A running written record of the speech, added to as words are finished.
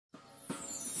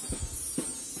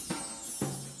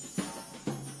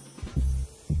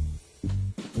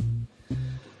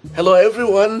Hello,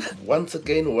 everyone. Once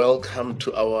again, welcome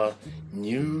to our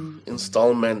new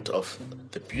installment of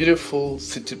the beautiful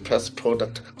City Press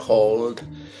product called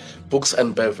Books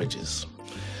and Beverages.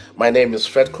 My name is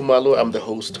Fred Khumalo. I'm the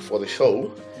host for the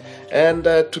show. And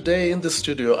today in the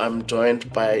studio, I'm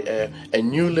joined by a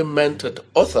newly minted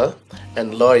author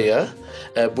and lawyer,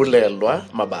 Bulelwa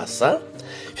Mabasa.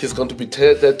 She's going to be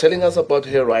telling us about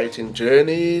her writing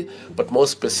journey, but more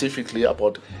specifically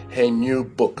about her new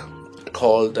book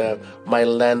called My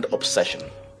Land Obsession.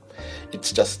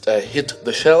 It's just hit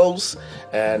the shelves,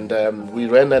 and we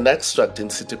ran an extract in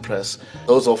City Press.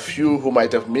 Those of you who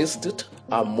might have missed it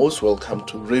are most welcome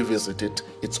to revisit it.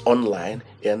 It's online,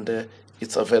 and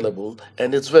it's available,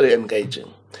 and it's very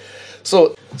engaging.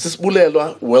 So, Sis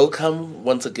Bulelwa, welcome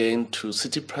once again to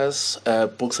City Press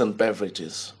Books and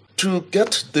Beverages. To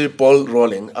get the ball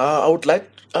rolling, I would like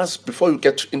us, before you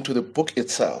get into the book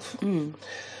itself,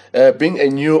 being a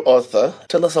new author,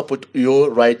 tell us about your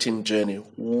writing journey.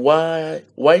 Why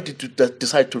did you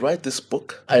decide to write this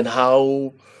book, and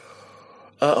how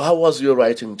was your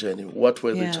writing journey? What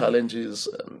were the challenges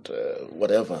and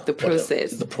whatever? The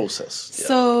process. The process. Yeah.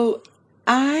 So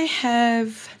I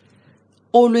have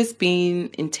always been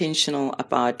intentional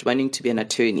about wanting to be an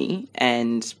attorney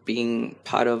and being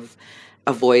part of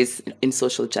a voice in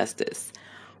social justice.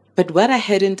 But what I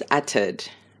hadn't uttered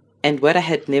and what I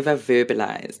had never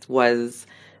verbalized was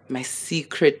my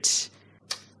secret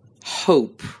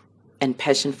hope and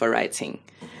passion for writing,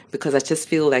 because I just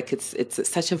feel like it's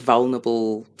such a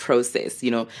vulnerable process. You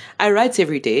know, I write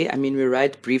every day. I mean, we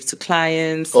write briefs to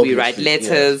clients, Obviously, we write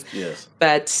letters, yes.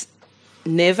 But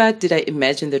never did I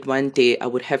imagine that one day I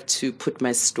would have to put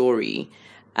my story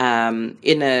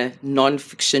in a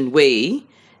non-fiction way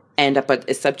and about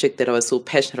a subject that I was so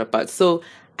passionate about. So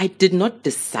I did not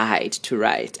decide to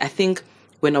write. I think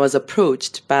when I was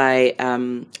approached by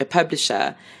a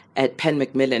publisher at Penn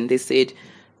Macmillan, they said,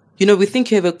 you know, we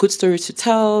think you have a good story to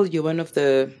tell. You're one of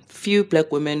the few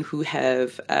Black women who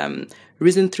have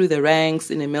risen through the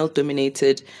ranks in a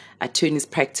male-dominated attorney's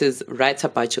practice. Write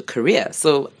about your career.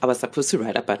 So I was supposed to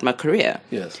write about my career.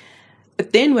 Yes.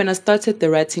 But then when I started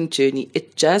the writing journey,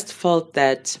 it just felt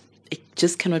that it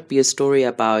just cannot be a story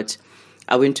about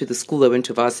I went to the school, I went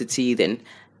to varsity. Then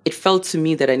it felt to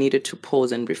me that I needed to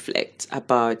pause and reflect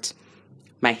about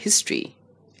my history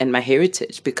and my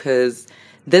heritage, because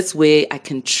that's where I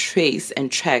can trace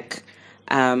and track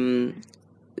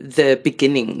the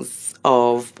beginnings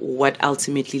of what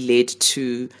ultimately led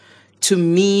to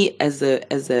me as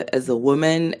a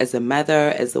woman, as a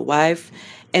mother, as a wife.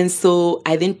 And so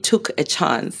I then took a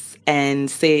chance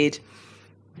and said,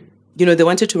 you know, they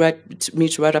wanted me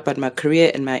to write about my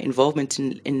career and my involvement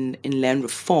in land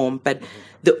reform, but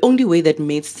the only way that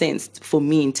made sense for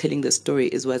me in telling the story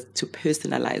was to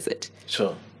personalize it.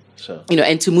 Sure. You know,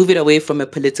 and to move it away from a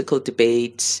political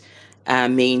debate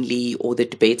mainly, or the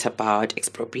debate about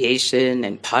expropriation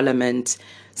and parliament.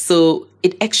 So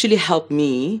it actually helped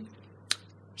me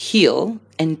heal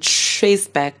and trace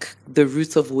back the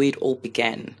roots of where it all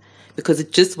began, because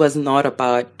it just was not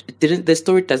about, the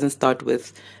story doesn't start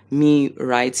with me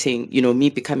writing, you know, me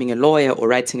becoming a lawyer or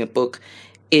writing a book.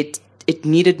 It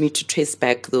needed me to trace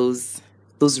back those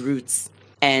roots.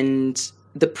 And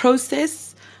the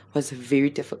process was very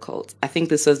difficult. I think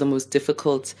this was the most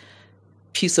difficult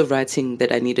piece of writing that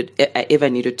I ever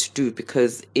needed to do,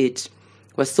 because it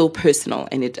was so personal,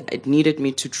 and it needed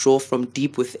me to draw from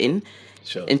deep within.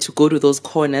 Sure. And to go to those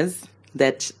corners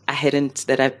that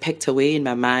I packed away in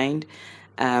my mind.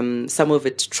 Some of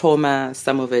it trauma,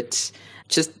 some of it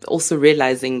just also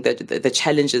realizing that the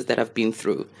challenges that I've been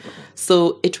through.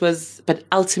 So but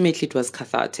ultimately it was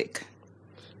cathartic.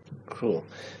 Cool.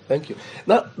 Thank you.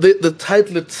 Now, the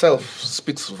title itself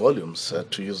speaks volumes,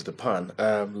 to use the pun,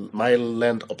 My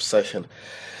Land Obsession.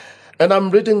 And I'm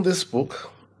reading this book.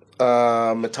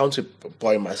 I'm a township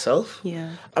boy myself.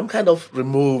 Yeah. I'm kind of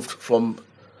removed from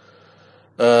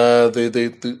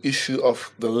the issue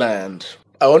of the land.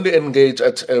 I only engage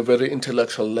at a very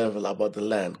intellectual level about the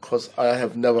land, because I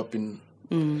have never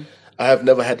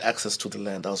had access to the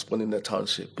land. I was born in a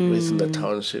township, raised in a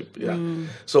township. Yeah.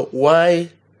 So why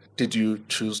did you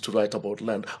choose to write about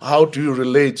land? How do you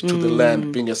relate to the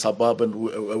land, being a suburban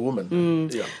a woman?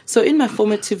 Yeah. So in my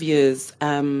formative years,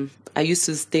 I used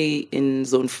to stay in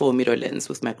Zone 4 Meadowlands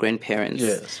with my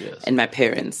grandparents and my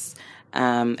parents.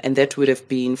 And that would have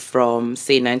been from,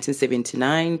 say,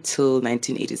 1979 till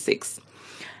 1986.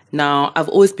 Now, I've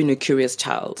always been a curious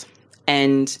child.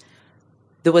 And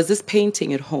there was this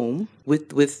painting at home with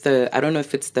the, I don't know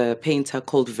if it's the painter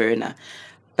called Verna,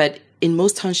 but in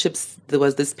most townships, there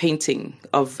was this painting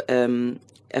of a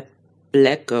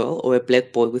black girl or a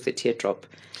black boy with a teardrop.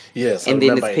 Yes, and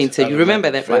then it's painted. You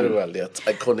remember that very one? Well, yeah, it's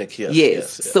iconic. Yes,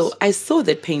 yes. yes. So I saw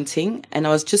that painting, and I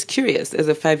was just curious as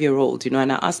a 5-year-old,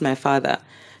 and I asked my father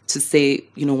to say,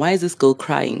 why is this girl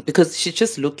crying? Because she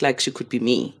just looked like she could be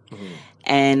me. Mm-hmm.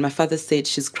 And my father said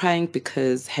she's crying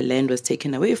because her land was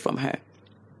taken away from her.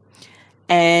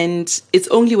 And it's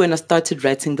only when I started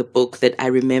writing the book that I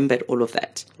remembered all of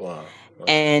that. Wow.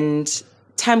 And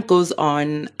time goes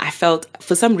on. I felt,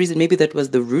 for some reason, maybe that was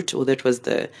the root, or that was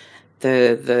the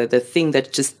thing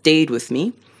that just stayed with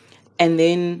me. And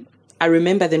then I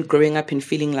remember then growing up and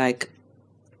feeling like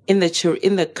in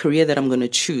the career that I'm going to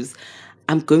choose,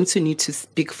 I'm going to need to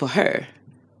speak for her,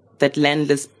 that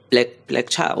landless black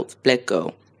child, black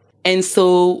girl. And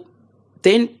so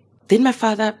then my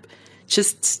father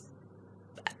just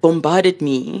bombarded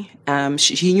me.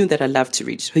 He knew that I loved to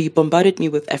read. So he bombarded me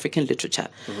with African literature.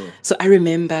 Mm-hmm. So I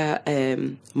remember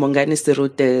Mongane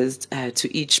Serote's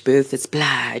To Each Birth Its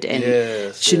Blood, and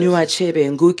Chinua Achebe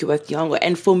and Ngugi wa Thiong'o.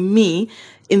 And for me,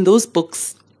 in those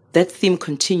books, that theme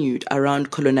continued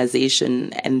around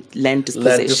colonization and land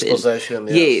dispossession.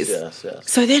 Yes.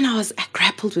 So then I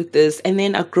grappled with this, and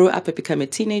then I grew up, I became a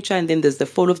teenager, and then there's the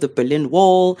fall of the Berlin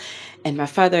Wall, and my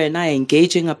father and I are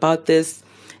engaging about this.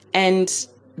 And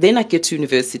then I get to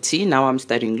university. Now I'm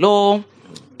studying law.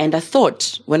 And I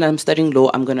thought when I'm studying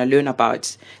law, I'm going to learn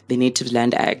about the Native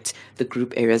Land Act, the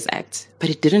Group Areas Act. But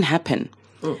it didn't happen.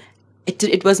 Mm.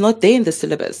 It was not there in the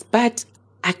syllabus. But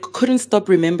I couldn't stop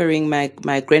remembering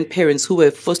my grandparents who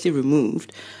were forcibly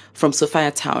removed from Sophia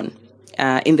Town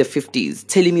in the 50s,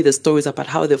 telling me the stories about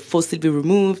how they forcibly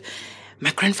removed.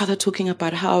 My grandfather talking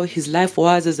about how his life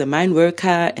was as a mine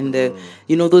worker and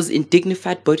those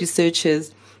indignified body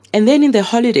searches. And then in the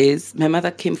holidays, my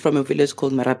mother came from a village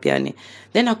called Marapiane.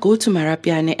 Then I go to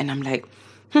Marapiane and I'm like,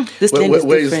 this land is different.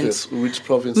 Where is this? Which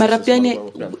province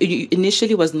Marapiane is this?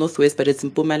 Initially was northwest, but it's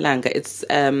in Mpumalanga. It's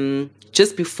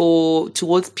just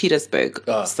towards Petersburg.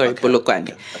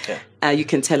 Polokwane. Okay. You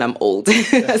can tell I'm old. I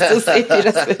still say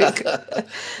Petersburg.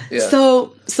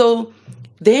 So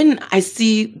then I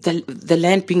see the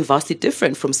land being vastly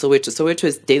different from Soweto. Soweto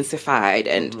is densified,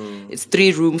 and it's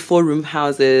 3-room, 4-room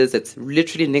houses. It's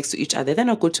literally next to each other. Then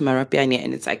I go to Marapiane,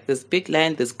 and it's like this big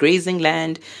land, this grazing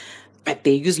land, but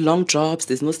they use long jobs.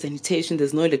 There's no sanitation.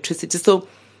 There's no electricity. So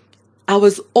I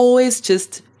was always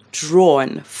just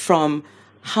drawn from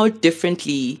how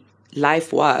differently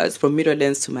life was from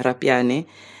Meadowlands to Marapiane,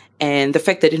 and the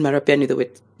fact that in Marapiane they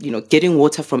were, getting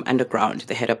water from underground.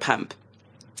 They had a pump,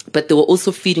 but they were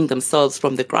also feeding themselves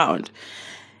from the ground.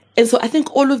 And so I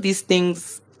think all of these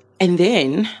things, and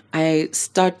then I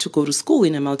start to go to school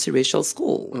in a multiracial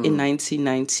school in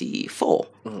 1994.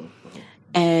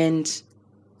 And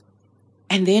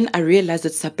then I realized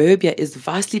that suburbia is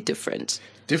vastly different.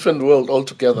 Different world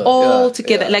altogether.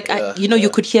 You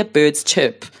could hear birds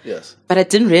chirp. Yes. But I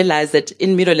didn't realize that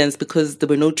in Meadowlands, because there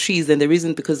were no trees, and the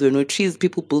reason because there were no trees,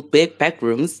 people built back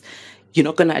rooms, you're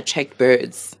not going to attract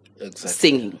birds.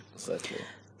 Singing. Exactly.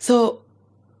 So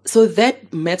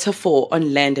that metaphor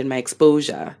on land and my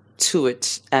exposure to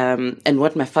it, and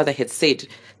what my father had said,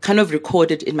 kind of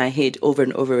recorded in my head over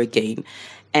and over again.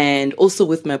 And also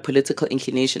with my political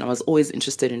inclination, I was always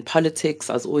interested in politics.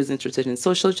 I was always interested in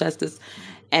social justice.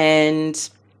 And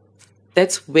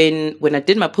that's when I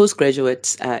did my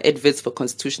postgraduate adverts for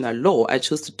constitutional law, I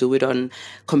chose to do it on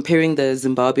comparing the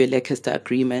Zimbabwe-Lancaster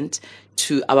Agreement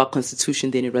to our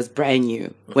constitution. Then it was brand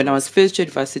new. When I was first to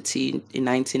university in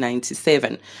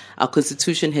 1997, our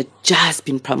constitution had just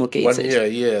been promulgated. 1 year,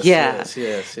 yes. Yeah.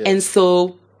 Yes. And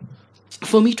so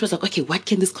for me, it was like, okay, what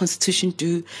can this constitution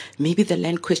do? Maybe the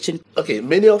land question. Okay,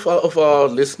 many of our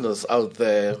listeners out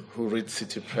there who read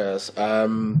City Press,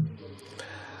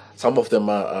 some of them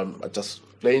are just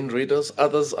plain readers.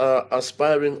 Others are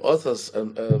aspiring authors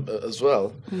as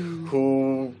well,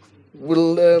 who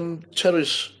will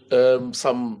cherish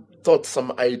some thoughts,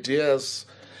 some ideas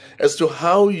as to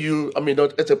how you,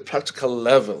 not at a practical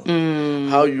level,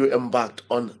 how you embarked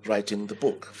on writing the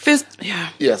book. First, yeah.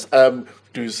 Yes.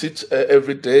 Do you sit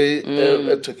every day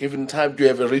at a given time? Do you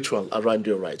have a ritual around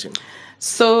your writing?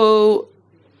 So,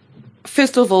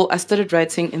 first of all, I started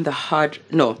writing in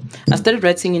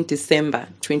December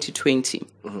 2020.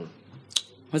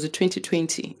 Was it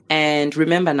 2020? And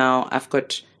remember now, I've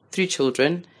got 3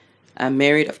 children. I'm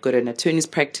married. I've got an attorney's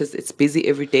practice. It's busy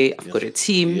every day. I've got a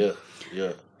team.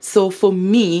 Yeah. So for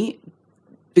me,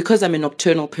 because I'm a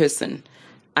nocturnal person,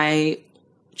 I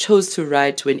chose to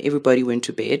write when everybody went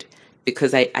to bed,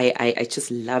 because I just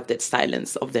love that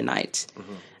silence of the night.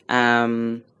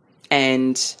 And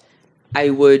I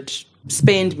would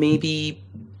spend maybe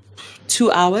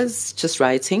 2 hours just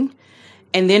writing.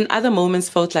 And then other moments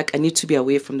felt like I need to be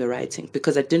away from the writing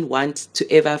because I didn't want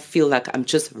to ever feel like I'm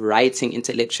just writing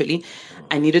intellectually.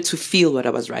 I needed to feel what I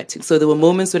was writing. So there were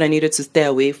moments when I needed to stay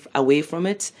away from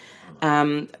it.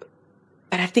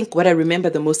 But I think what I remember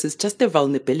the most is just the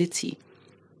vulnerability,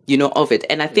 of it.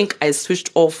 And I think I switched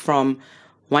off from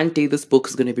one day this book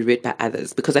is going to be read by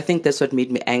others because I think that's what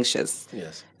made me anxious.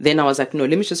 Yes. Then I was like, no,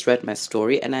 let me just write my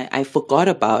story. And I forgot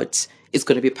about it's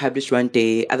going to be published one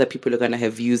day. Other people are going to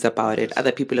have views about it.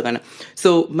 Other people are going to.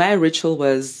 So my ritual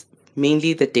was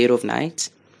mainly the dead of night.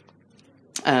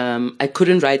 I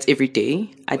couldn't write every day.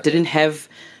 I didn't have.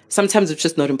 Sometimes it's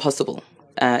just not impossible.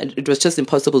 It was just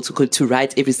impossible to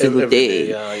write every single day.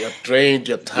 Yeah, you're drained,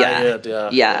 you're tired.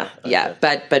 Yeah.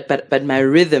 But my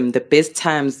rhythm, the best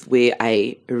times where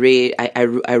I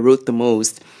wrote the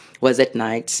most was at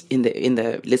night in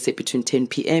the let's say between 10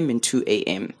 p.m. and 2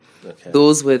 a.m. Okay.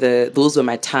 Those were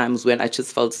my times when I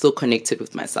just felt so connected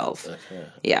with myself. Okay.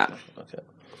 Yeah. Okay.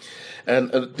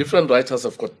 And different writers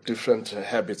have got different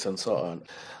habits and so on.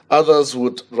 Others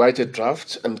would write a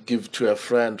draft and give to a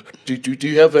friend. Do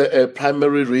you have a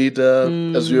primary reader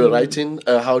as you were writing?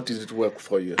 How did it work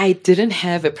for you? I didn't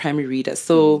have a primary reader.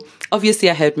 So obviously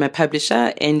I had my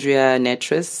publisher, Andrea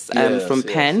Natris from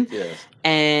Pan. Yes.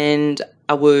 And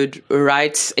I would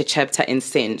write a chapter and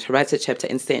send.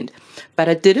 But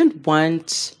I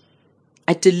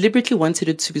deliberately wanted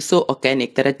it to be so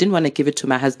organic that I didn't want to give it to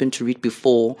my husband to read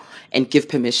before and give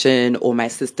permission, or my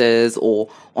sisters, or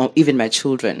even my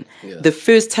children. Yeah. The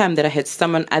first time that I had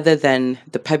someone other than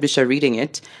the publisher reading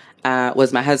it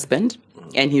was my husband,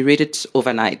 and he read it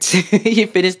overnight. He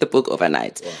finished the book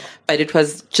overnight. Wow. But it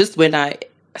was just when I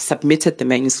submitted the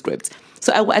manuscript.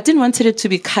 So I didn't want it to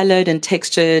be colored and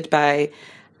textured by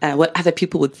what other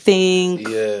people would think,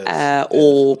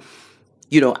 or...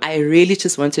 I really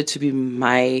just wanted to be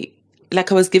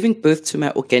like I was giving birth to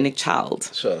my organic child.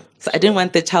 Sure. So I didn't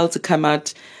want the child to come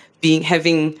out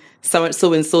having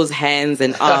so-and-so's hands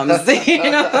and arms,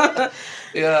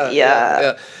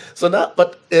 Yeah. So now,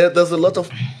 but there's a lot of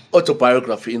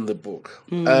autobiography in the book.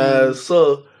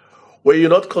 So were you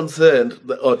not concerned,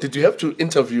 or did you have to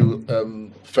interview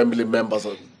family members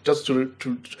or just to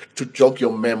jog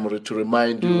your memory, to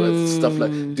remind you and stuff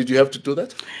like? Did you have to do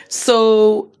that?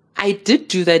 So I did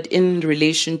do that in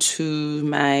relation to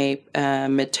my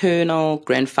maternal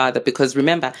grandfather, because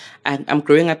remember, I'm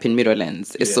growing up in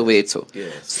Meadowlands, Soweto.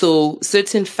 Yes. So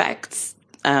certain facts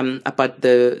about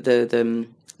the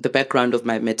background of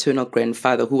my maternal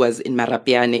grandfather, who was in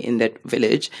Marapiane in that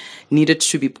village, needed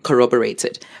to be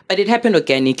corroborated. But it happened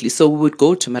organically. So we would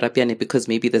go to Marapiane because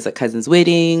maybe there's a cousin's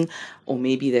wedding, or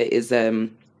maybe there is a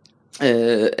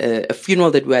funeral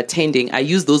that we're attending. I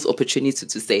use those opportunities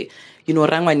to say,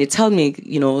 Rangwani, tell me,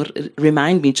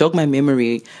 remind me, jog my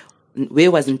memory,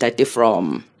 where was Ntate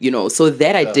from? So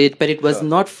that I did, but it was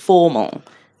not formal.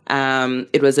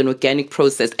 It was an organic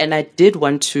process. And I did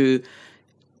want to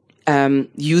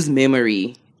use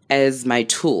memory as my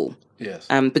tool. Yes.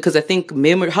 Because I think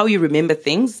how you remember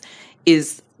things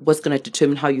is what's going to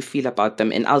determine how you feel about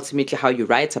them, and ultimately how you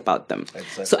write about them.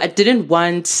 Exactly. So I didn't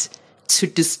want to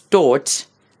distort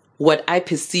what I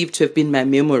perceived to have been my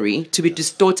memory to be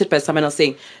distorted by someone else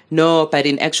saying, no, but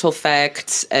in actual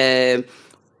fact,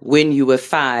 when you were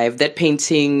 5, that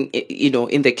painting,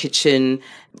 in the kitchen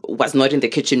was not in the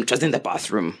kitchen, it was in the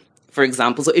bathroom, for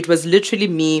example. So it was literally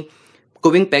me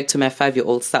going back to my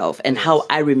 5-year-old self and how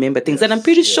I remember things. And I'm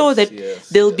pretty sure that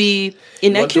there'll be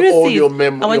inaccuracies.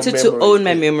 I wanted to own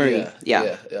my memory.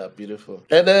 Yeah, beautiful.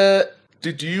 And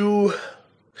did you...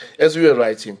 As you were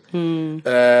writing,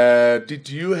 did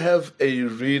you have a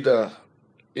reader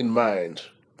in mind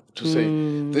to say,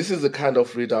 this is the kind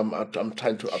of reader I'm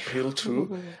trying to appeal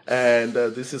to, and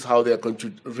this is how they're going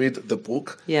to read the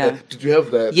book? Yeah. Did you have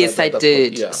that? Yes, I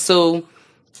did. Yeah. So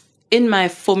in my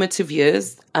formative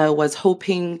years, I was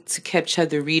hoping to capture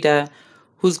the reader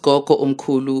whose gogo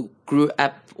Omkulu grew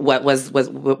up, was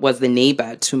the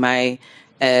neighbor to my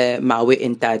Mawe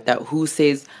and Tata, who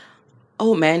says,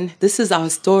 oh man, this is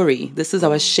our story. This is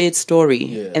our shared story.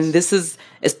 Yes. And this is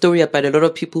a story about a lot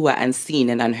of people who are unseen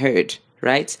and unheard,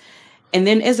 right? And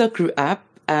then as I grew up,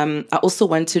 I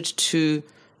also I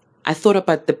thought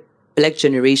about the Black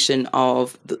generation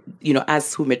of,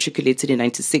 us who matriculated in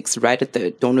 96, right at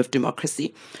the dawn of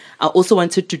democracy. I also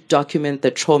wanted to document the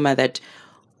trauma that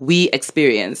we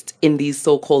experienced in these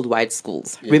so-called white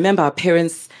schools. Yeah. Remember, our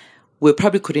parents... we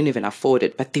probably couldn't even afford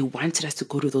it, but they wanted us to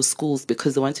go to those schools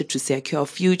because they wanted to secure our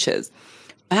futures.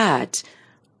 But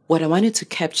what I wanted to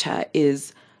capture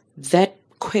is that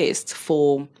quest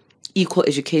for equal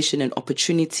education and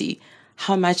opportunity,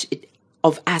 how much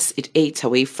of us it ate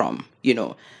away from,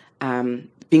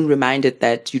 being reminded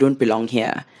that you don't belong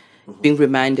here, being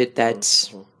reminded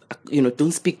that,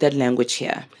 don't speak that language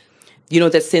here.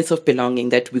 That sense of belonging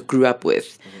that we grew up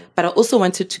with. But I also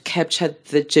wanted to capture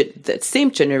that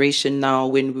same generation now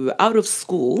when we were out of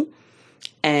school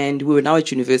and we were now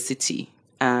at university.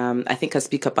 I think I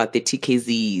speak about the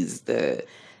TKZs, the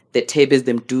Tebes,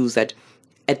 them do's that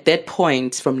at that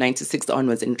point from 96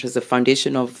 onwards, and it was the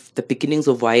foundation of the beginnings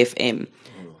of YFM.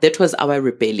 That was our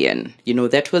rebellion.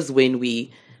 That was when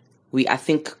we I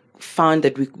think found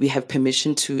that we have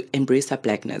permission to embrace our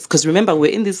blackness. Because remember,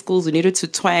 we're in these schools, we needed to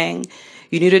twang,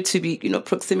 you needed to be,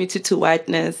 proximity to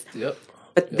whiteness. Yep.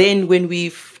 But then when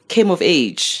we came of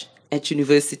age at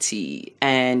university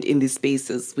and in these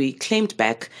spaces, we claimed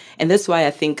back. And that's why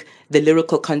I think the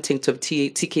lyrical content of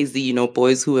TKZ,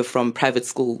 boys who were from private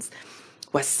schools,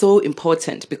 was so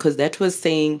important, because that was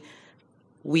saying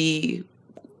we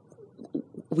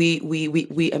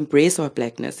embrace our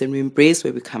blackness and we embrace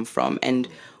where we come from, and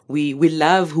we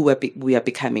love who we are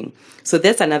becoming. So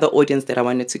that's another audience that I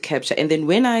wanted to capture. And then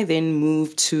when I then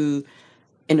moved to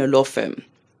in a law firm,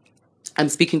 I'm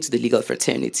speaking to the legal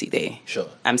fraternity there. Sure.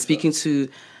 I'm speaking to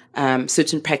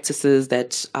certain practices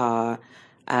that are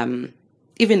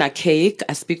even archaic.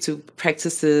 I speak to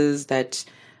practices that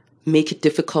make it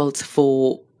difficult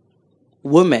for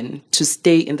women to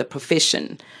stay in the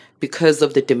profession because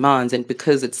of the demands and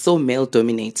because it's so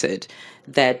male-dominated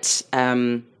that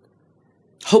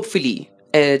hopefully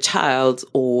a child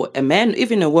or a man,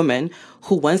 even a woman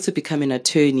who wants to become an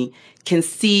attorney can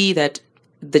see that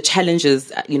the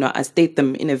challenges, I state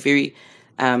them in a very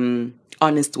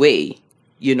honest way,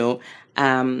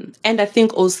 and I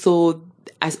think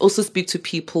I also speak to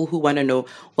people who want to know,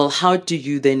 well, how do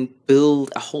you then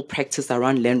build a whole practice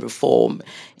around land reform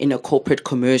in a corporate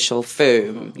commercial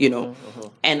firm,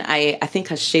 And I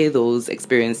think I share those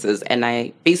experiences,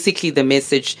 and basically the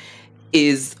message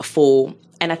is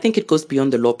and I think it goes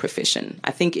beyond the law profession.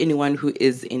 I think anyone who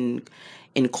is in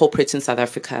corporate in South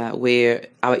Africa, where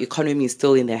our economy is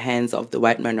still in the hands of the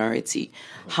white minority,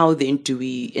 how then do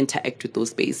we interact with those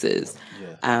spaces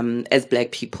as Black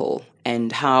people,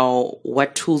 and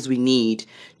what tools we need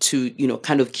to,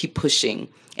 kind of keep pushing.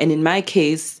 And in my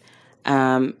case,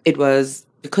 it was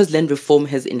because land reform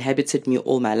has inhabited me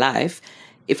all my life.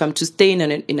 If I'm to stay in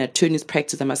an attorney's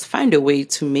practice, I must find a way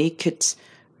to make it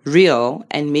real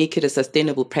and make it a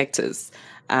sustainable practice.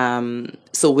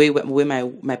 So where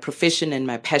my profession and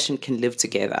my passion can live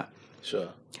together. Sure.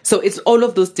 So it's all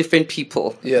of those different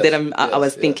people that I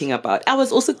was thinking about. I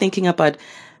was also thinking about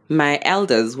my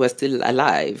elders who are still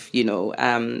alive.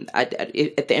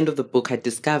 At the end of the book, I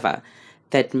discover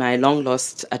that my long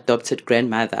lost adopted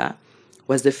grandmother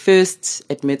was the first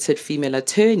admitted female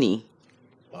attorney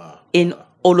in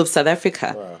all of South Africa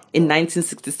in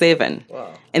 1967.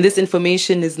 Wow. And this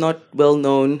information is not well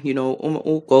known,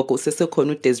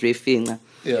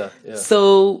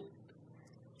 So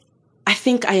I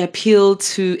think I appeal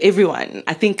to everyone.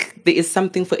 I think there is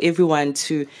something for everyone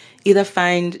to either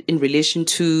find in relation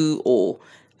to, or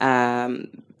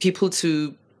people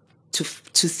to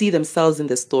see themselves in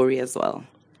the story as well.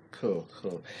 Cool.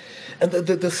 And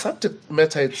the subject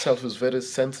matter itself is very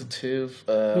sensitive.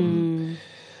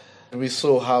 We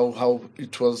saw how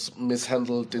it was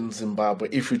mishandled in Zimbabwe,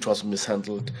 if it was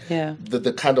mishandled. Yeah.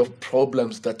 The kind of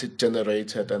problems that it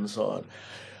generated and so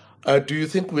on. Do you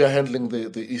think we are handling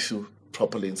the issue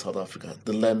properly in South Africa,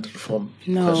 the land reform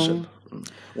question?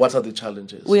 What are the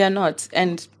challenges? We are not.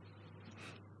 And,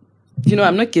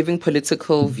 I'm not giving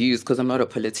political views because I'm not a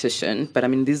politician, but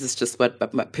this is just what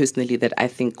personally that I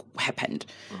think happened.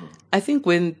 I think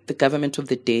when the government of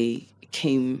the day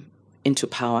came into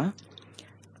power,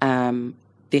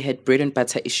 they had bread and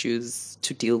butter issues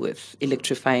to deal with,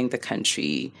 electrifying the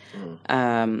country,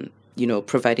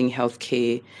 providing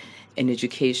healthcare and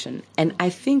education. And I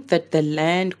think that the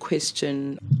land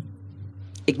question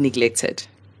is neglected.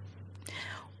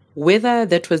 Whether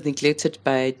that was neglected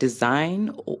by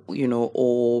design,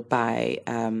 or by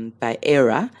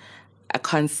era, I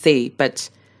can't say. But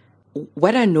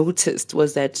what I noticed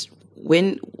was that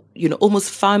when,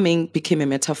 almost farming became a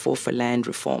metaphor for land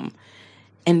reform.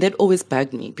 And that always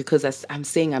bugged me, because I'm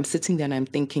sitting there and I'm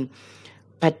thinking,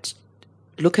 but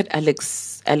look at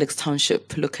Alex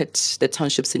Township, look at the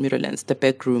townships in Middlelands, the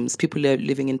back rooms, people are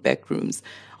living in back rooms,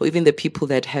 or even the people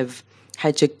that have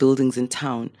hijacked buildings in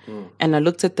town. And I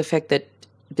looked at the fact that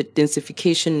the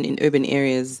densification in urban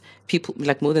areas, people,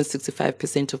 like more than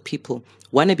 65% of people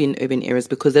want to be in urban areas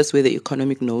because that's where the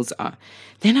economic nodes are.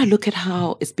 Then I look at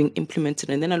how it's being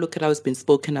implemented, and then I look at how it's been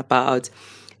spoken about.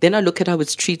 Then I look at how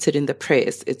it's treated in the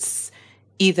press. It's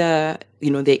either,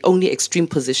 they're only extreme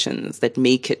positions that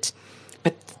make it.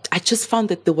 But I just found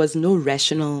that there was no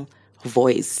rational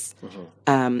voice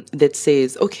that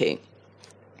says, okay,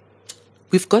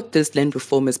 we've got this land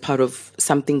reform as part of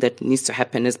something that needs to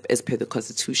happen as per the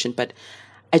Constitution, but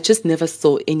I just never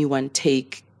saw anyone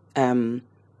take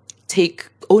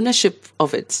ownership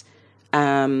of it,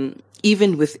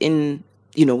 even within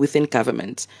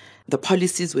government. The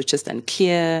policies were just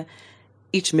unclear.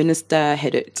 Each minister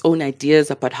had its own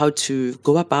ideas about how to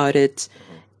go about it,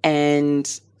 and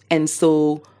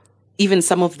so even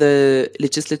some of the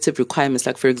legislative requirements,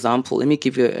 like for example, let me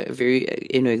give you a very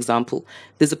example.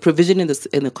 There's a provision in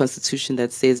the Constitution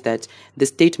that says that the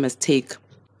state must take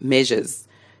measures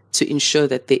to ensure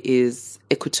that there is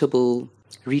equitable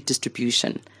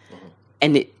redistribution,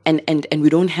 and we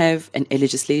don't have a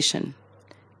legislation.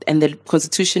 And the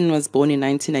Constitution was born in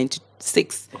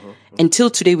 1996. Until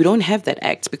today, we don't have that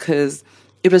act because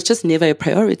it was just never a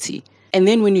priority. And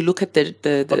then when you look at the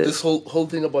but this whole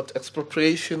thing about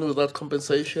expropriation without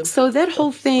compensation? So that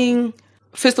whole thing,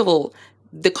 first of all,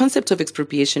 the concept of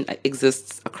expropriation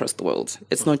exists across the world.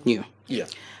 It's not new. Yeah.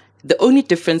 The only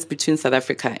difference between South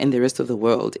Africa and the rest of the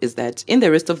world is that in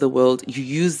the rest of the world, you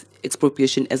use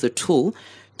expropriation as a tool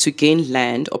to gain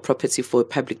land or property for a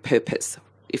public purpose.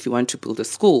 If you want to build a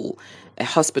school, a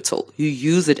hospital, you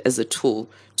use it as a tool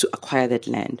to acquire that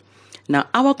land. Now,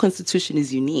 our constitution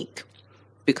is unique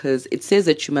because it says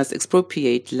that you must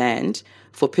expropriate land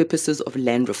for purposes of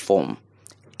land reform.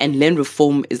 And land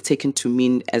reform is taken to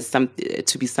mean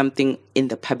to be something in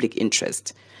the public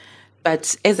interest.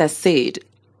 But as I said,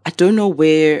 I don't know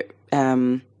where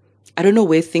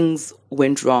things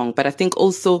went wrong. But I think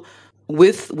also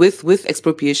with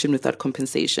expropriation without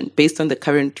compensation, based on the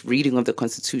current reading of the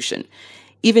Constitution,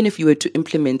 even if you were to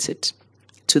implement it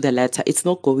to the letter, it's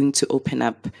not going to open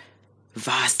up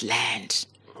vast land.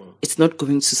 It's not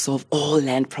going to solve all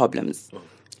land problems.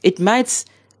 It might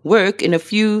work in a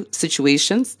few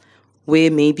situations where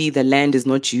maybe the land is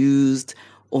not used,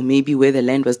 or maybe where the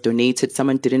land was donated,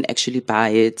 someone didn't actually buy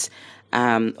it,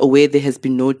 or where there has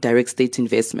been no direct state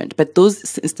investment. But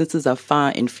those instances are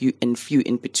far and few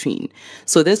in between.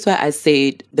 So that's why I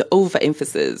said the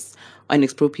overemphasis on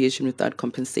expropriation without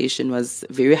compensation was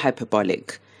very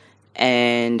hyperbolic.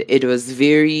 And it was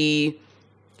very...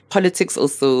 Politics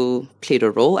also played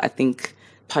a role. I think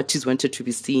parties wanted to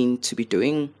be seen to be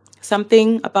doing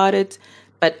something about it.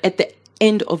 But at the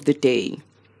end of the day,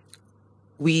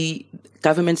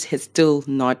 government has still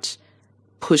not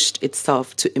pushed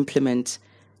itself to implement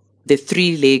the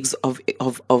three legs of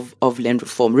land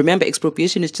reform. Remember,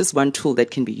 expropriation is just one tool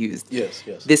that can be used. Yes.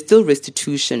 There's still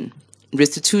restitution.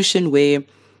 Restitution where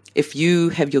if you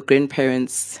have your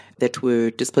grandparents that were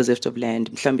dispossessed of land,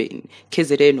 in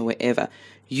KZN or wherever,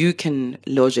 you can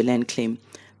lodge a land claim.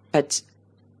 But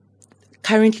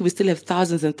currently we still have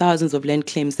thousands and thousands of land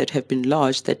claims that have been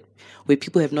lodged where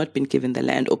people have not been given the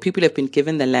land, or people have been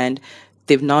given the land,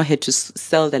 they've now had to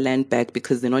sell the land back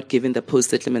because they're not given the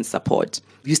post-settlement support.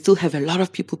 You still have a lot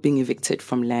of people being evicted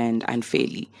from land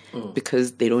unfairly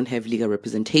because they don't have legal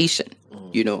representation.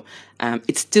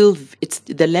 It's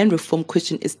the land reform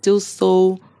question is still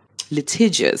so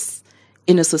litigious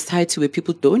in a society where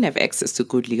people don't have access to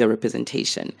good legal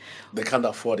representation. They can't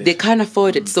afford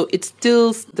it. So it's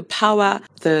still the power,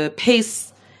 the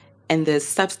pace, and the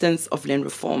substance of land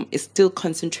reform is still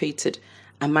concentrated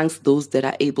amongst those that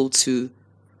are able to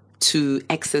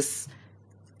access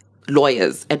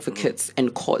lawyers, advocates,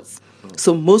 and courts.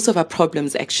 So most of our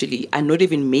problems actually are not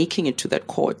even making it to that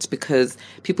court because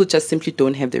people just simply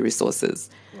don't have the resources.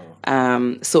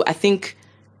 So I think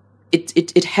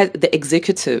it has the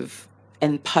executive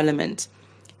and parliament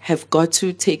have got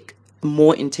to take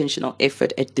more intentional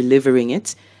effort at delivering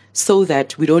it so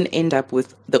that we don't end up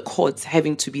with the courts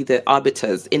having to be the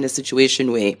arbiters in a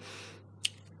situation where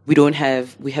we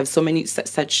have so many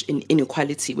such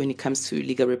inequality when it comes to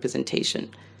legal representation.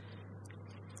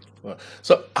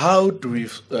 So how do we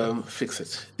fix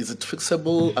it? Is it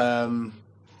fixable?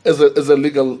 As a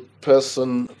legal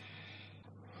person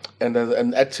and as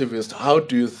an activist, how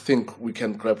do you think we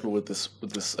can grapple with this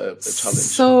challenge?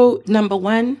 So, number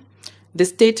one, the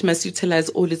state must utilize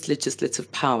all its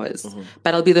legislative powers.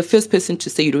 But I'll be the first person to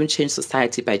say you don't change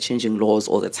society by changing laws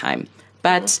all the time.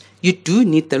 But you do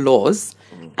need the laws.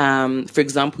 For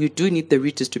example, you do need the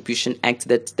Redistribution Act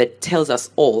that tells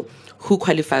us all who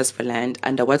qualifies for land,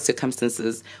 under what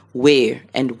circumstances, where,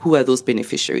 and who are those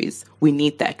beneficiaries. We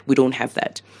need that. We don't have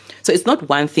that. So it's not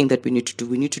one thing that we need to do.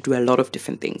 We need to do a lot of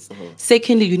different things.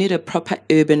 Secondly, you need a proper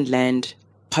urban land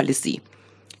policy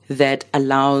that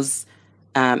allows,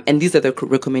 and these are the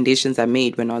recommendations I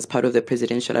made when I was part of the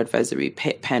Presidential Advisory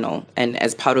Panel. And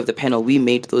as part of the panel, we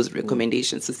made those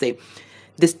recommendations to say,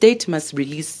 the state must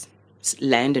release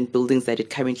land and buildings that it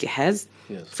currently has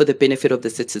for the benefit of the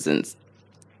citizens.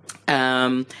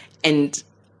 And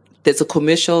there's a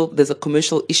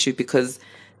commercial issue because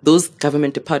those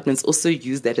government departments also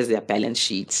use that as their balance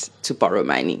sheet to borrow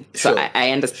money. So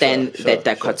I understand that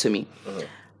dichotomy.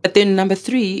 But then number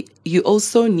 3, you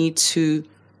also need to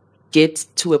get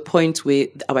to a point where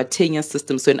our tenure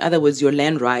system, so in other words, your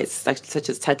land rights, such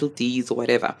as title deeds or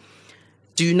whatever.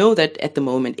 Do you know that at the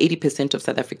moment, 80% of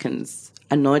South Africans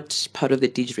are not part of the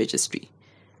deed registry?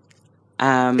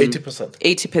 80%?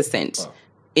 80%. Wow.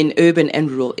 In urban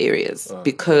and rural areas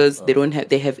because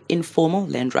they have informal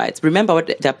land rights. Remember what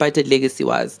the apartheid legacy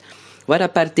was. What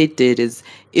apartheid did is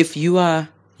if you are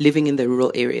living in the rural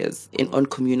areas on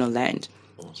communal land,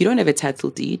 you don't have a title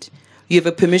deed. You have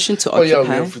a permission to occupy. We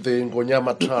have the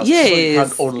Ngonyama Trust.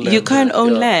 Yes, so you can't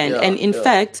own land. And in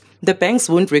fact, the banks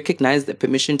won't recognize the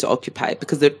permission to occupy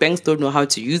because the banks don't know how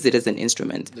to use it as an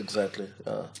instrument. Exactly.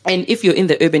 And if you're in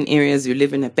the urban areas, you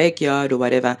live in a backyard or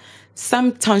whatever,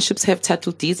 some townships have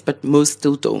title deeds, but most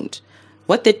still don't.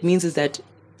 What that means is that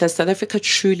does South Africa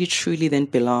truly, truly then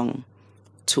belong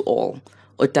to all?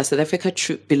 Or does South Africa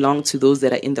belong to those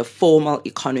that are in the formal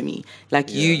economy?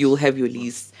 Like you'll have your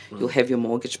lease, you'll have your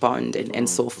mortgage bond and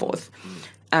so forth.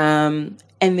 And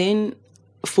then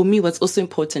for me, what's also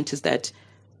important is that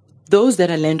those that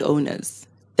are landowners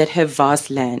that have vast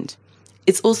land,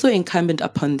 it's also incumbent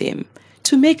upon them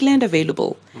to make land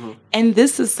available. And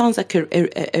this sounds like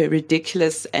a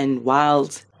ridiculous and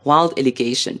wild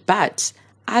allegation. But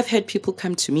I've had people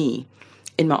come to me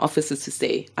in my offices to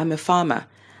say, I'm a farmer.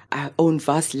 I own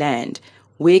vast land.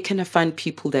 Where can I find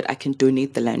people that I can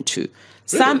donate the land to?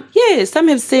 Really? Some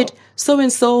have said,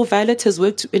 so-and-so, Violet has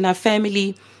worked in our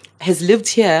family, has lived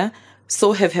here,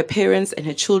 so have her parents and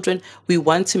her children. We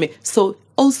want to make... So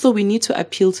also we need to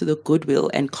appeal to the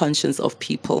goodwill and conscience of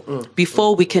people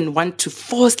before we can want to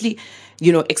forcefully,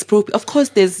 expropriate. Of course,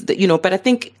 there's, but I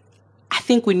think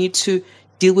we need to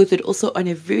deal with it also on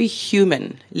a very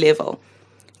human level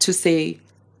to say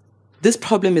this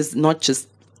problem is not just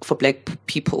for black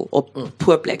people or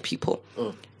poor black people.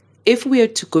 If we're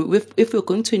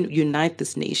going to unite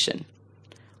this nation,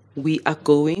 we are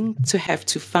going to have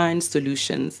to find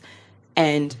solutions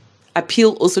and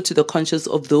appeal also to the conscience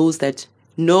of those that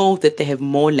know that they have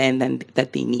more land than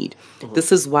that they need.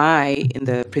 This is why in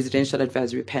the Presidential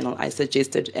Advisory Panel, I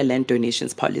suggested a land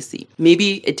donations policy.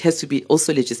 Maybe it has to be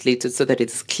also legislated so that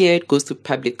it's clear, it goes to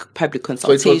public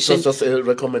consultation. So it was just a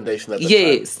recommendation at the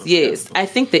time? Yes. I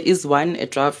think there is a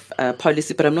draft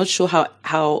policy, but I'm not sure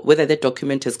whether that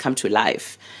document has come to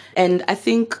life. And I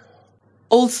think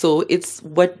also, it's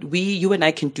what you and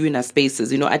I can do in our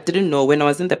spaces. I didn't know, when I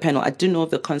was in the panel, I didn't know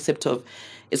the concept of,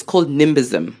 it's called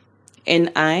nimbism.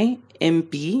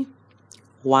 NIMBYISM.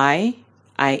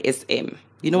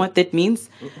 You know what that means?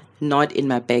 Not in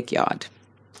my backyard.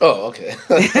 Oh, okay.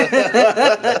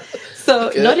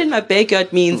 So, not in my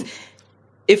backyard means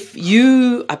if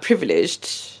you are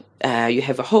privileged, you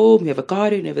have a home, you have a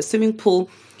garden, you have a swimming pool,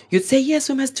 you'd say, yes,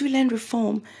 we must do land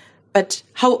reform. But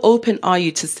how open are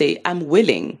you to say, I'm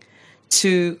willing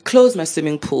to close my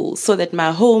swimming pool so that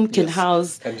my home can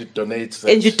house... And you donate it.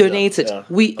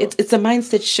 It's a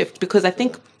mindset shift because I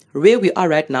think where we are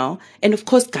right now, and of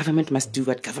course government must do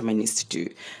what government needs to do.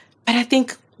 But I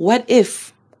think, what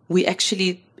if we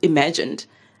actually imagined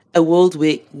a world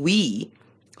where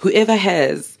whoever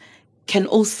has, can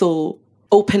also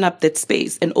open up that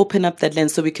space and open up that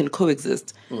land so we can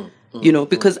coexist.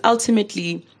 Because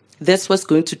ultimately... that's what's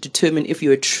going to determine if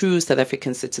you're a true South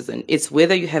African citizen. It's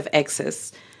whether you have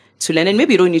access to land, and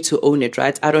maybe you don't need to own it,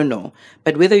 right? I don't know.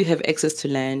 But whether you have access to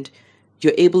land,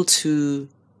 you're able to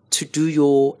do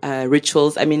your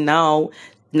rituals. I mean, now,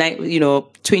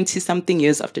 20-something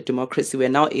years after democracy, we're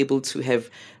now able to have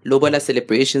lobola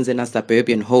celebrations in our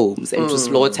suburban homes and to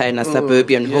slaughter in our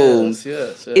suburban homes.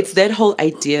 Yes. It's that whole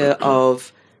idea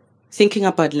of thinking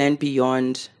about land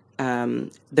beyond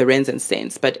the rands and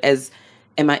cents, but as...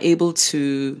 am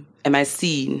I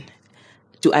seen?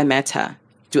 Do I matter?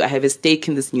 Do I have a stake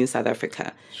in this new South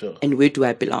Africa? Sure. And where do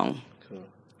I belong? Sure.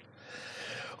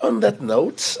 On that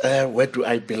note, where do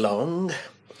I belong?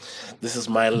 This is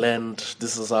my land.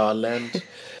 This is our land.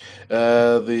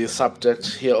 The subject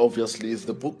here obviously is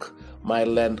the book, My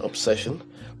Land Obsession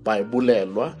by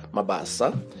Bulelwa Mabasa.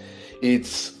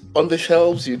 It's on the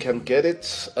shelves. You can get it.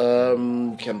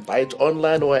 You can buy it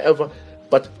online or wherever.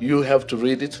 But you have to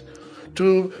read it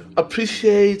to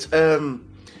appreciate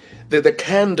the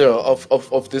candor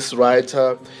of this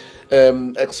writer,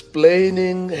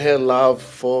 explaining her love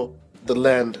for the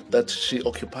land that she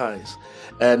occupies.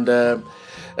 And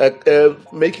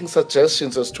making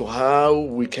suggestions as to how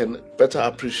we can better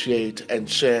appreciate and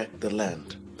share the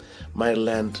land. My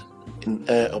land in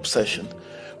obsession.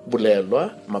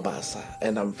 Bulelwa Mabasa,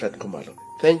 and I'm Fred Khumalo.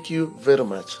 Thank you very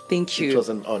much. Thank you. It was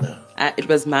an honor. It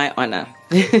was my honor.